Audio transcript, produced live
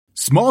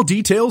Small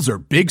details are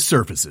big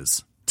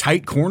surfaces.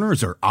 Tight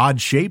corners are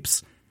odd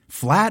shapes.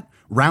 Flat,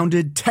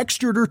 rounded,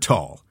 textured, or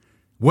tall.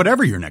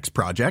 Whatever your next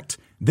project,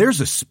 there's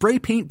a spray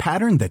paint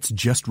pattern that's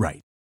just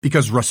right.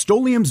 Because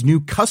Rust-Oleum's new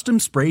Custom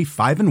Spray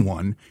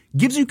 5-in-1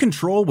 gives you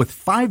control with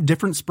 5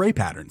 different spray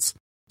patterns.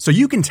 So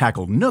you can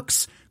tackle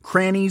nooks,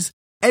 crannies,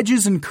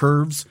 edges, and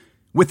curves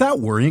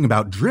without worrying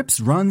about drips,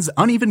 runs,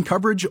 uneven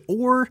coverage,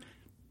 or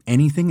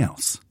anything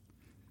else.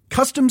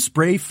 Custom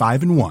Spray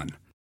 5-in-1.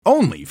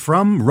 Only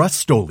from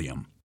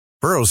Rust-Oleum.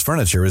 Burrow's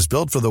furniture is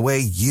built for the way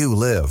you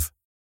live.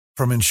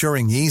 From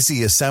ensuring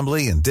easy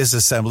assembly and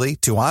disassembly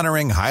to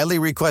honoring highly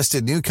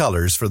requested new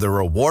colors for their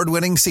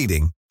award-winning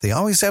seating, they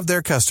always have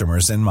their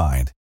customers in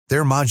mind.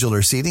 Their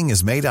modular seating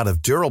is made out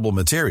of durable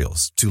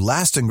materials to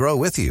last and grow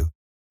with you.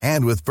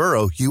 And with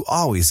Burrow, you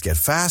always get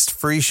fast,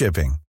 free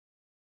shipping.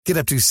 Get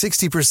up to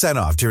 60%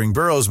 off during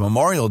Burrow's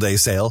Memorial Day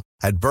sale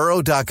at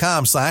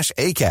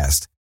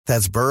burrow.com/ACAST.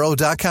 That's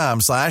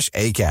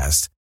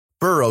burrow.com/ACAST.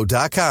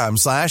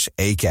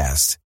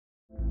 burrow.com/ACAST.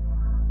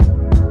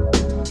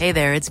 Hey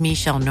there, it's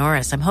Michelle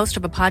Norris. I'm host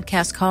of a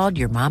podcast called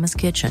Your Mama's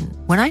Kitchen.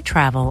 When I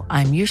travel,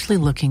 I'm usually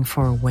looking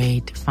for a way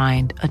to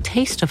find a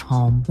taste of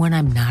home when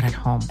I'm not at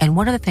home. And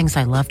one of the things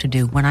I love to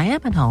do when I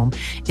am at home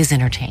is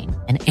entertain.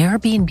 And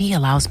Airbnb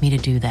allows me to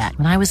do that.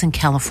 When I was in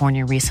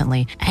California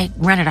recently, I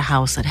rented a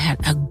house that had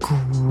a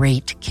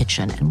great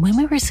kitchen. And when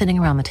we were sitting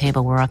around the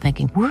table, we're all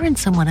thinking, we're in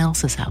someone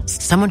else's house.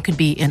 Someone could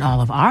be in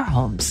all of our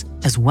homes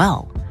as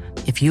well.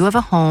 If you have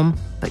a home,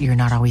 but you're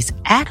not always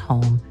at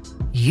home,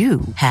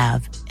 you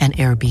have an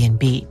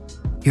Airbnb.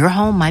 Your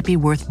home might be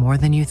worth more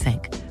than you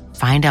think.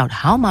 Find out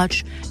how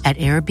much at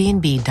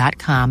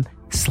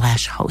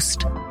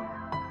airbnb.com/host.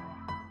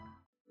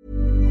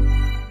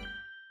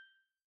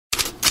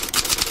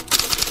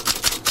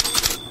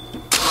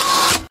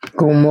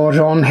 God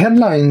morgon,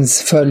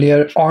 Headlines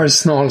följer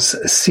Arsenals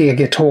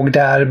segertåg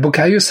där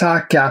Bukayo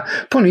Saka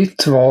på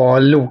nytt var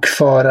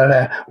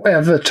lokförare och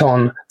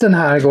Everton den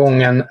här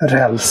gången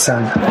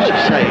rälsen.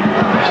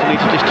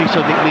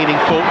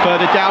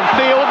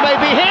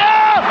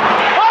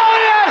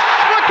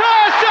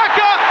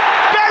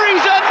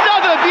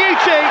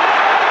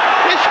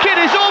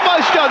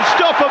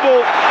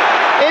 Unstoppable.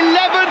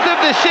 11th of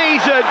the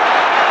season,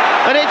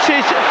 and it's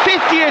his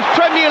 50th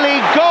Premier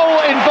League goal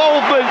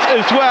involvement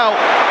as well.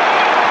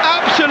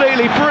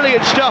 Absolutely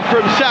brilliant stuff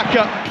from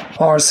Saka.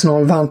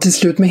 Arsenal vann till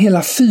slut med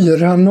hela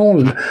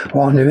 4-0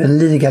 och har nu en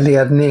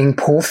ligaledning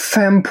på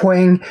 5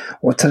 poäng,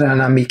 och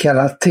tränare Mikel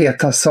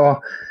Arteta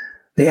sa: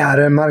 det är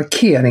en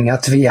markering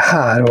att vi är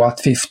här och att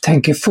vi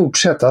tänker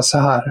fortsätta så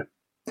här.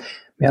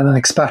 Medan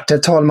experter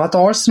talar om att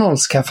Arsenal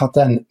skaffat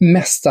en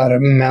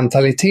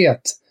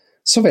mästarmentalitet,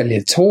 så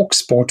väljer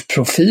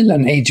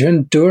Talksport-profilen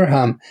Adrian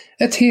Durham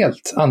ett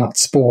helt annat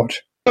spår.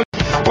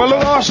 Well,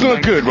 look, Arsenal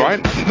are good,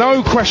 right?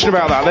 No question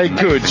about that.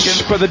 They're good.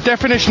 But the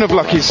definition of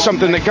luck is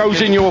something that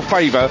goes in your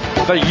favour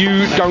that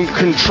you don't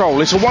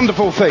control. It's a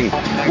wonderful thing.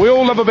 We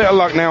all love a bit of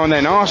luck now and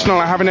then. Arsenal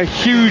are having a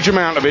huge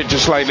amount of it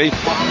just lately.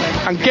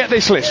 And get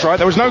this list, right?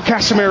 There was no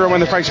Casemiro when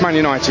they faced Man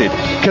United.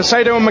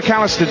 Casado and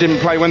McAllister didn't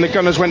play when the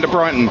Gunners went to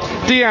Brighton.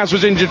 Diaz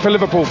was injured for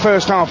Liverpool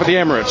first half at the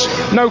Emirates.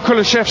 No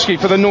Kulusevski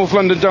for the North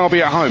London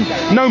derby at home.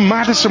 No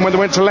Maddison when they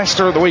went to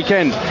Leicester at the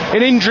weekend.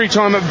 In injury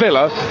time at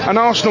Villa, an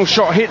Arsenal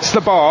shot hits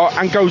the bar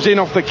and goes in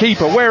off the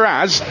keeper,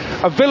 whereas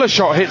a Villa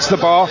shot hits the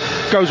bar,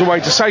 goes away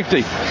to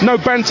safety. No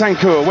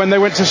Bentancur when they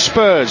went to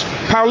Spurs.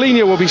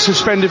 Paulinho will be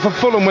suspended for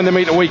Fulham when they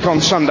meet a week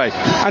on Sunday.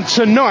 And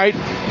tonight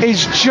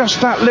is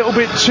just that little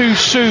bit too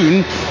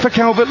soon for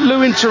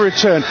Calvert-Lewin to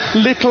return.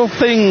 Little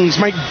things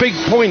make big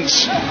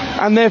points,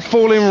 and they're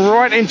falling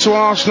right into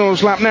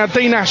Arsenal's lap. Now,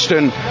 Dean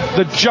Ashton,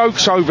 the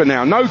joke's over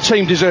now. No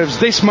team deserves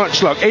this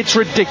much luck. It's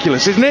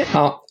ridiculous, isn't it?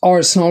 Ja,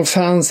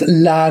 Arsenal-fans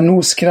lär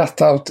nog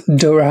skratta åt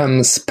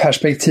Durhams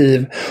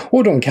perspektiv,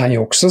 och de kan ju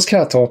också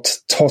skratta åt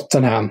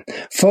Tottenham.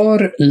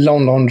 För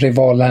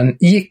London-rivalen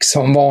gick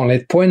som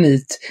vanligt på en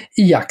nit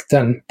i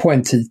jakten på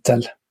en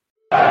titel.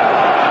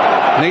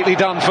 Neatly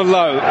done for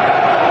Lowe.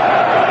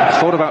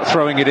 Thought about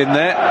throwing it in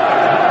there,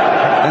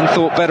 then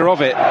thought better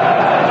of it.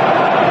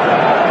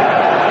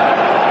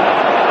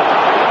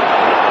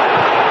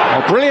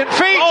 Oh, brilliant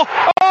feat! Oh,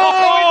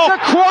 it's a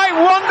quite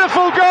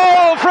wonderful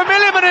goal from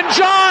Iliman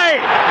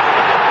Ndiaye!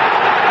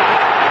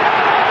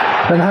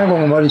 Den här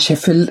gången var det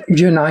Sheffield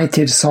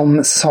United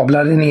som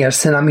sablade ner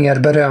sina mer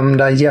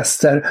berömda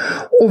gäster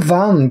och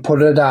vann på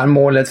det där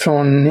målet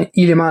från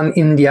Iliman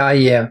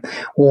Ndiaye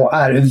och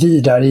är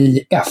vidare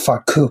i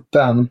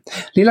FA-cupen.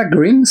 Lilla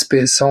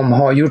Grimsby, som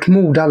har gjort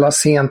mod alla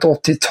sent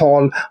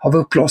 80-tal av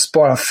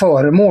uppblåsbara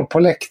föremål på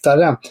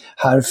läktare,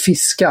 här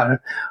fiskar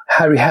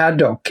Harry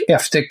Haddock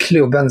efter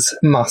klubbens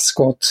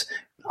maskot.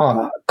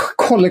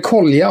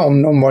 Kolja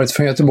om de varit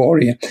från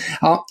Göteborg.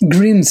 Ja,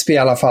 Grimsby i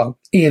alla fall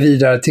är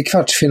vidare till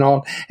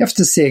kvartsfinal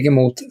efter seger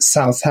mot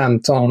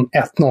Southampton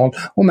 1-0,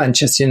 och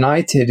Manchester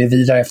United är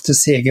vidare efter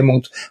seger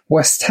mot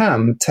West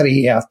Ham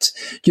 3-1.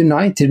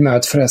 United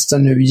möter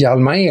förresten nu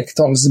Hjalmar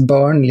Ekdals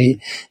Burnley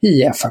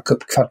i FA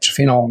Cup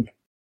kvartsfinal.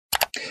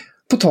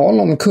 På tal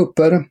om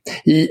kupper,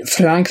 i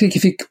Frankrike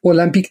fick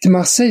Olympique de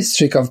Marseille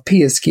stryk av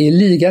PSG i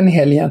ligan i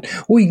helgen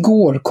och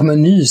igår kom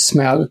en ny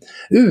smäll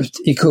ut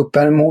i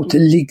kuppen mot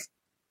Ligue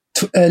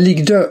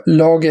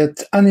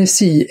 2-laget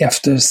Annecy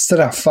efter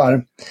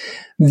straffar.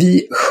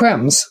 Vi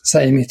skäms,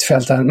 säger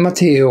mittfältaren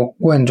Matteo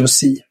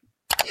Guendouzi.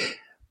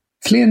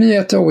 Fler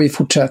nyheter och vi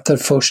fortsätter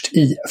först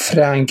i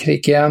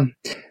Frankrike.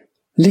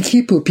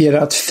 L'Equipe uppger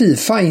att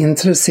FIFA är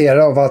intresserad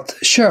av att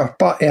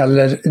köpa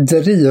eller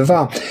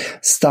driva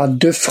Stade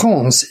de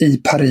France i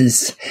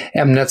Paris.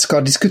 Ämnet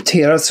ska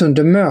diskuteras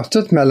under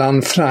mötet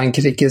mellan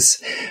Frankrikes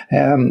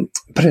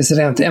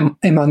president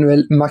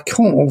Emmanuel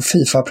Macron och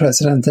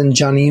FIFA-presidenten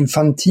Gianni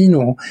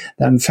Infantino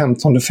den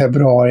 15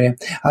 februari.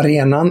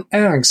 Arenan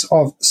ägs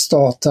av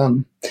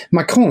staten.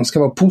 Macron ska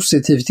vara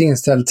positivt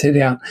inställd till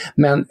det,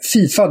 men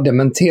FIFA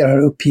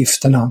dementerar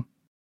uppgifterna.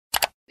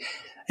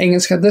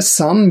 Engelska The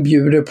Sun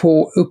bjuder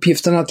på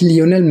uppgiften att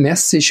Lionel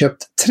Messi köpt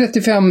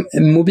 35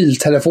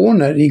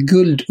 mobiltelefoner i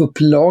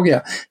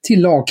guldupplaga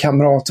till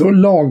lagkamrater och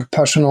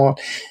lagpersonal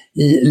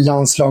i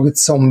landslaget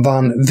som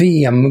vann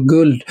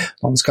VM-guld.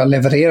 De ska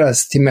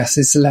levereras till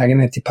Messis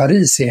lägenhet i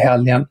Paris i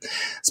helgen.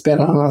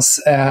 Spelarnas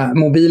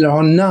mobiler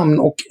har namn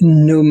och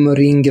nummer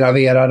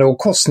ingraverade och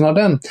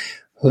kostnaden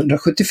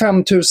 175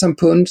 000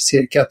 pund,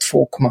 cirka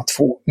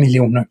 2,2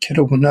 miljoner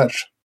kronor.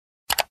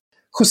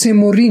 José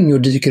Mourinho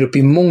dyker upp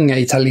i många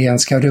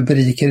italienska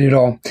rubriker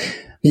idag.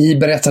 Vi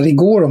berättade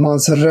igår om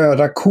hans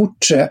röda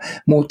kort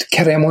mot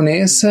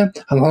Cremonese.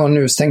 Han har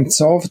nu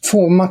stängts av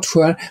 2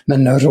 matcher,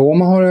 men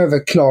Roma har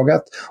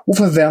överklagat och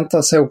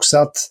förväntar sig också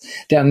att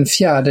den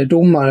fjärde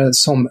domare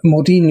som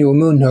Mourinho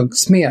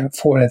munhuggs med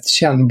får ett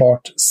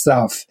kännbart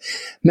straff.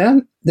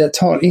 Men det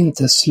tar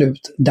inte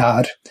slut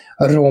där.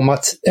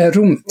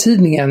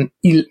 Romtidningen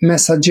Il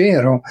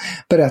Messaggero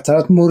berättar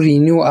att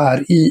Mourinho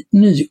är i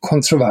ny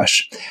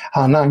kontrovers.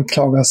 Han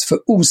anklagas för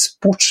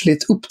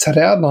osportsligt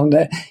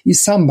uppträdande i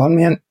samband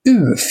med en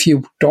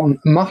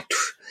U14-match.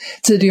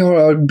 Tidigare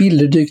har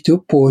bilder dykt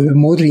upp på hur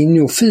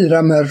Mourinho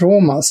firar med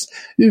Romas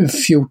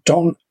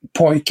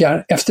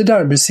U14-pojkar efter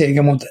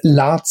derbyseger mot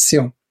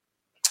Lazio.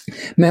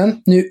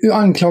 Men nu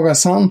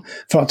anklagas han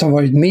för att ha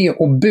varit med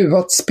och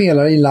buat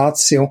spelare i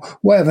Lazio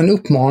och även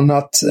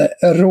uppmanat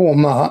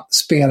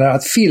Roma-spelare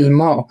att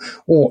filma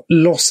och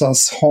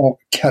låtsas ha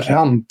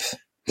kramp.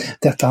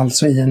 Detta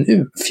alltså i en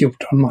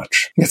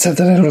U14-match.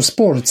 Gazzetta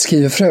Sport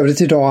skriver för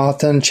övrigt idag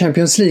att en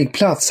Champions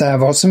League-plats är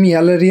vad som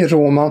gäller i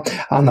Roma,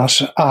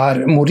 annars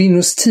är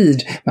Mourinhos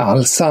tid med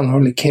all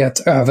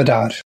sannolikhet över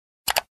där.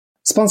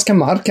 Spanska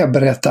Marca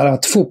berättar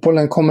att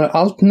fotbollen kommer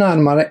allt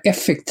närmare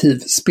effektiv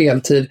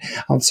speltid,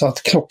 alltså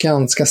att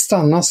klockan ska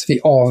stannas vid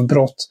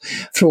avbrott.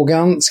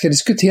 Frågan ska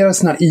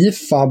diskuteras när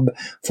IFAB,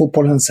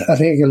 fotbollens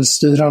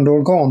regelstyrande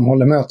organ,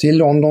 håller möte i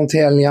London till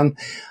helgen.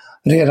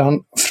 Redan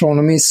från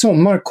och med i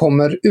sommar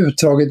kommer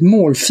utdraget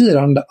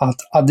målfirande att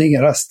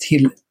adderas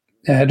till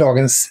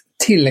dagens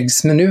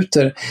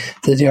tilläggsminuter.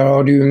 Tidigare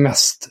har det ju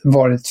mest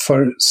varit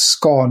för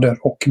skador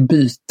och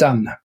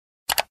byten.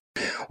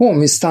 Och om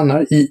vi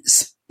stannar i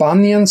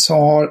Spanien så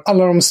har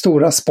alla de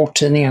stora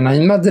sporttidningarna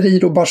i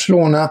Madrid och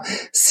Barcelona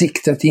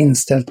siktet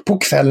inställt på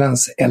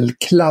kvällens El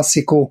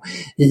Clásico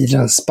i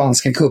den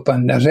spanska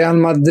kuppen där Real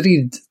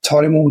Madrid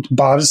tar emot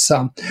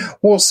Barça.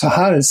 Och så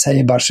här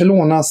säger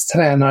Barcelonas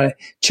tränare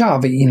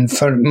Xavi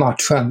inför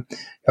matchen.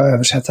 Jag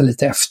översätter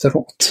lite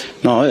efteråt.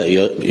 No,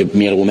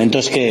 mi argumento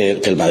es que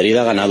el Madrid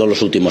ha ganado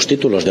los últimos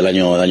títulos del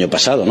año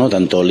pasado, ¿no?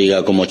 Tanto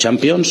Liga como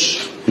Champions.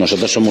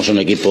 Nosotros somos un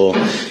equipo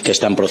que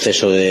está en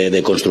proceso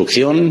de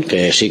construcción,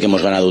 que sí que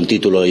hemos ganado un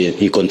título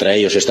y contra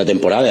ellos esta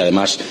temporada, y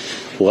además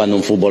jugando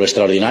un fútbol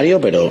extraordinario,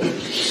 pero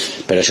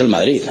es el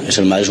Madrid. Es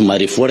un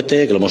Madrid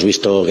fuerte, que lo hemos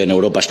visto que en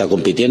Europa está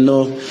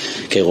compitiendo,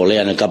 que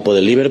golea en el campo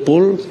del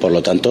Liverpool, por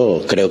lo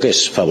tanto creo que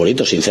es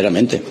favorito,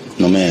 sinceramente.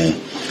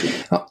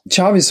 Ja,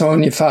 Xavi sa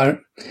ungefär: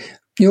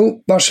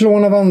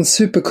 Barcelona vann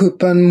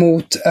Supercupen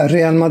mot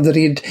Real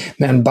Madrid,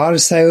 men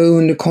Barça är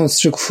under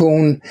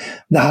konstruktion.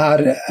 Det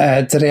här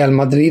är ett Real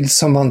Madrid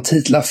som vann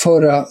titlar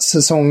förra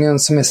säsongen,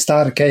 som är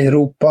starka i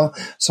Europa,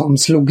 som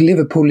slog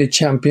Liverpool i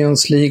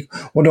Champions League,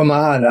 och de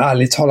är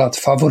ärligt talat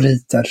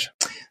favoriter.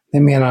 Det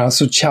menar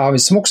alltså Xavi,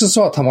 som också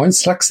sa att han var en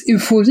slags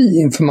eufori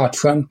inför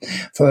matchen,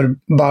 för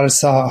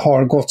Barça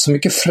har gått så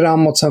mycket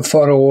framåt sedan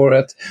förra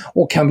året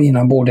och kan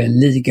vinna både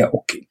liga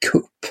och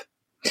cup.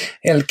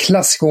 El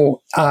Clásico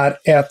är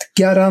ett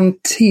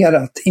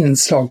garanterat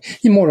inslag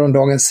i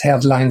morgondagens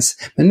headlines,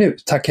 men nu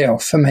tackar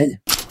jag för mig.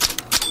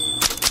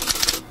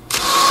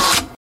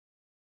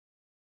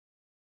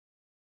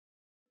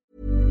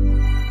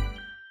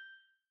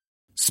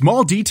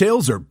 Small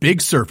details are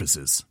big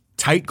surfaces.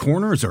 Tight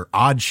corners are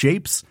odd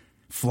shapes.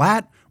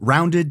 Flat,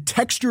 rounded,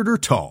 textured, or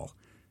tall.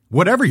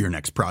 Whatever your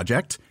next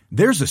project,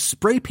 there's a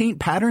spray paint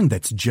pattern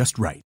that's just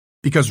right.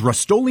 Because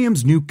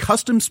Rust-Oleum's new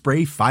Custom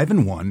Spray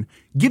 5-in-1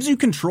 gives you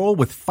control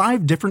with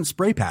 5 different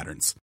spray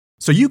patterns.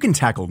 So you can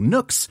tackle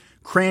nooks,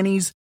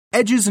 crannies,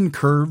 edges, and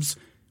curves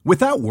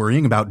without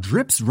worrying about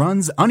drips,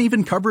 runs,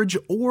 uneven coverage,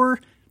 or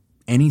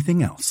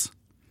anything else.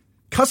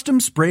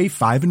 Custom Spray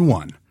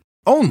 5-in-1.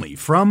 Only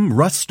from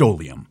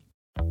Rust-Oleum.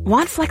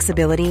 Want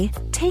flexibility?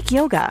 Take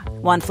yoga.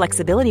 Want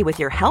flexibility with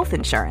your health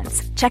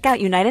insurance? Check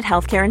out United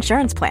Healthcare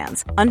Insurance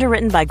Plans.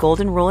 Underwritten by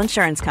Golden Rule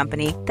Insurance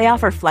Company, they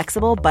offer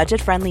flexible,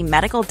 budget-friendly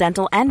medical,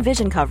 dental, and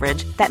vision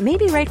coverage that may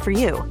be right for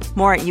you.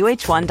 More at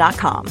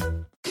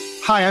uh1.com.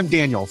 Hi, I'm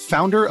Daniel,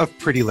 founder of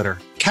Pretty Litter.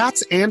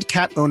 Cats and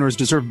cat owners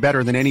deserve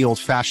better than any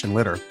old-fashioned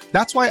litter.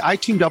 That's why I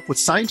teamed up with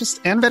scientists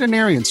and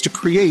veterinarians to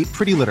create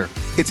Pretty Litter.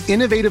 Its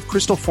innovative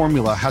crystal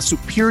formula has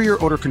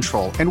superior odor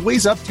control and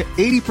weighs up to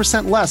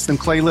 80% less than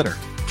clay litter.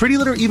 Pretty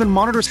Litter even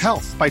monitors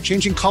health by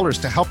changing colors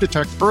to help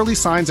detect early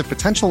signs of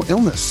potential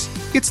illness.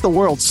 It's the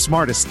world's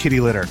smartest kitty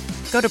litter.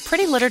 Go to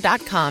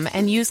prettylitter.com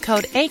and use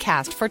code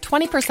ACAST for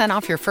 20%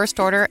 off your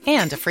first order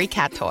and a free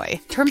cat toy.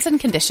 Terms and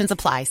conditions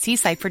apply. See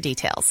site for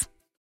details.